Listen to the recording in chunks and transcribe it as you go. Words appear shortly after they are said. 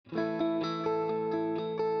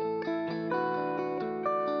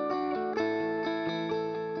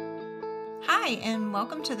Hi, and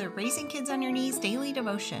welcome to the Raising Kids on Your Knees daily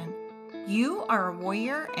devotion. You are a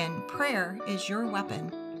warrior, and prayer is your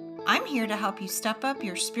weapon. I'm here to help you step up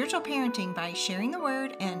your spiritual parenting by sharing the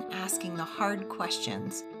word and asking the hard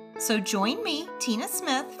questions. So join me, Tina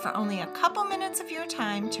Smith, for only a couple minutes of your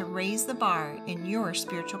time to raise the bar in your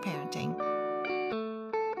spiritual parenting.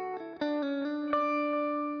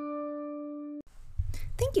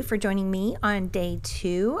 Thank you for joining me on day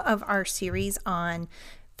 2 of our series on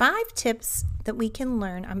 5 tips that we can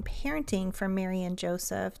learn on parenting from Mary and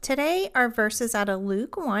Joseph. Today, our verse is out of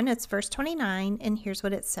Luke 1. It's verse 29, and here's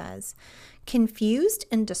what it says. Confused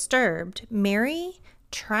and disturbed, Mary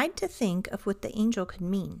tried to think of what the angel could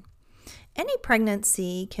mean. Any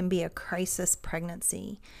pregnancy can be a crisis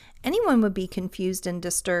pregnancy. Anyone would be confused and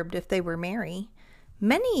disturbed if they were Mary.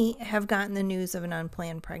 Many have gotten the news of an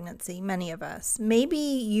unplanned pregnancy, many of us. Maybe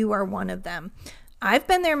you are one of them. I've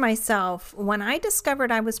been there myself. When I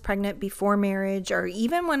discovered I was pregnant before marriage, or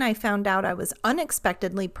even when I found out I was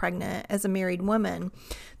unexpectedly pregnant as a married woman,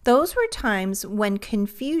 those were times when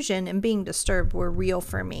confusion and being disturbed were real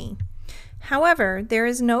for me. However, there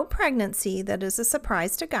is no pregnancy that is a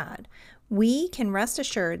surprise to God. We can rest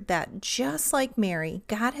assured that just like Mary,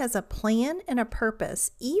 God has a plan and a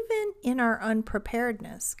purpose. Even in our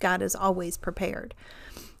unpreparedness, God is always prepared.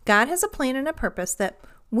 God has a plan and a purpose that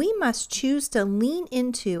we must choose to lean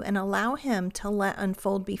into and allow Him to let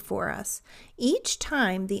unfold before us. Each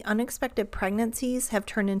time, the unexpected pregnancies have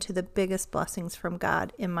turned into the biggest blessings from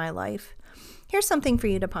God in my life. Here's something for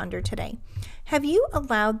you to ponder today. Have you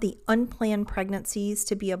allowed the unplanned pregnancies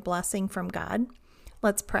to be a blessing from God?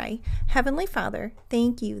 Let's pray. Heavenly Father,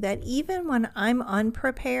 thank you that even when I'm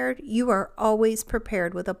unprepared, you are always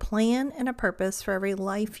prepared with a plan and a purpose for every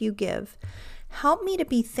life you give. Help me to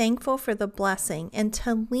be thankful for the blessing and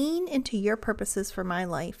to lean into your purposes for my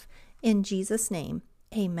life. In Jesus' name,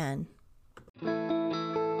 amen.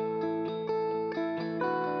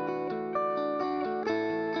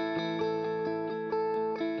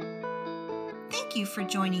 Thank you for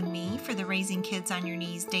joining me for the Raising Kids on Your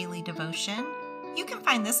Knees daily devotion. You can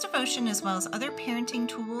find this devotion as well as other parenting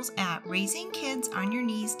tools at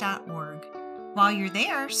raisingkidsonyourknees.org. While you're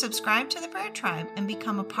there, subscribe to the Prayer Tribe and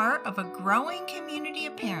become a part of a growing community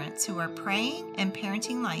of parents who are praying and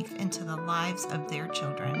parenting life into the lives of their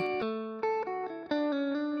children.